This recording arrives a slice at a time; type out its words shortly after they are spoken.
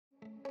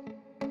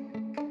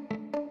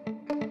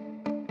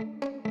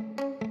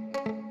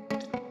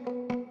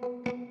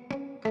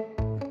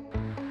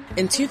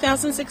In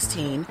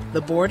 2016,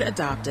 the board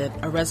adopted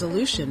a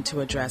resolution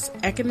to address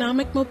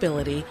economic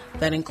mobility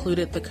that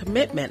included the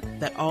commitment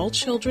that all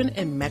children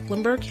in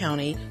Mecklenburg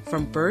County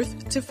from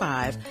birth to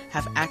 5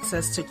 have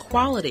access to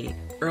quality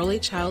early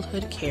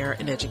childhood care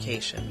and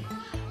education.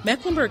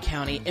 Mecklenburg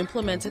County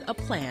implemented a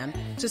plan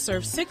to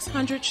serve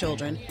 600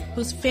 children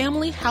whose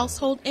family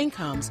household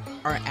incomes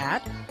are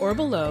at or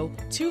below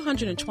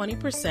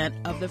 220%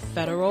 of the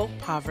federal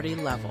poverty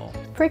level.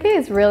 Pre-K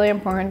is really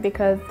important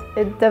because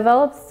it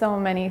develops so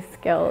many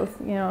skills.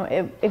 You know,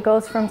 it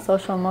goes from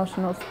social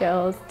emotional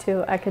skills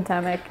to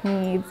academic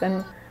needs,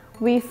 and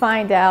we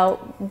find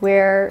out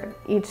where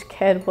each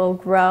kid will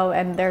grow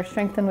and their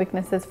strengths and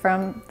weaknesses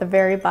from the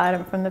very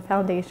bottom, from the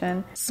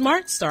foundation.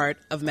 Smart Start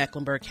of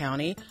Mecklenburg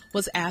County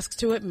was asked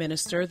to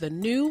administer the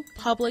new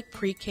public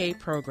pre-K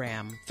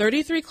program.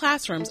 33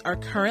 classrooms are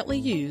currently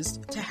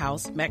used to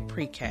house Meck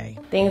Pre-K.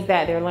 Things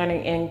that they're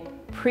learning in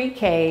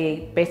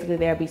pre-K, basically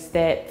they'll be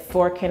set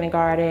for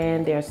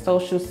kindergarten, their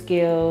social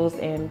skills,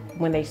 and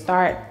when they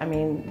start,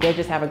 they'll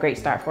just have a great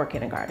start for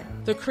kindergarten.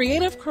 The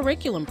Creative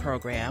Curriculum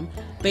program,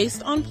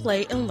 based on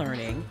play and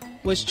learning,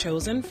 was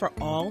chosen for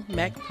all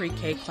Meck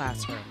Pre-K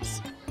classrooms.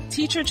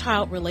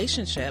 Teacher-child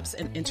relationships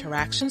and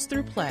interactions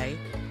through play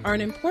are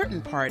an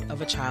important part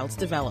of a child's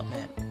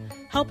development,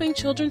 helping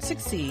children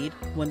succeed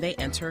when they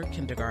enter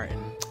kindergarten.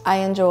 I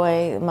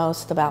enjoy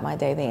most about my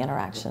day the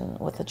interaction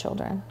with the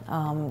children.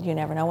 You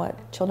never know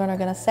what children are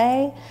going to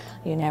say.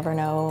 You never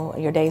know,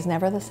 your day's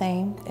never the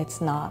same.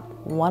 It's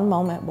not one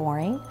moment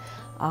boring.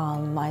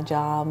 My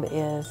job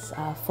is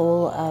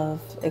full of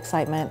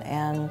excitement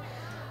and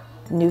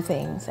new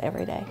things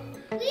every day.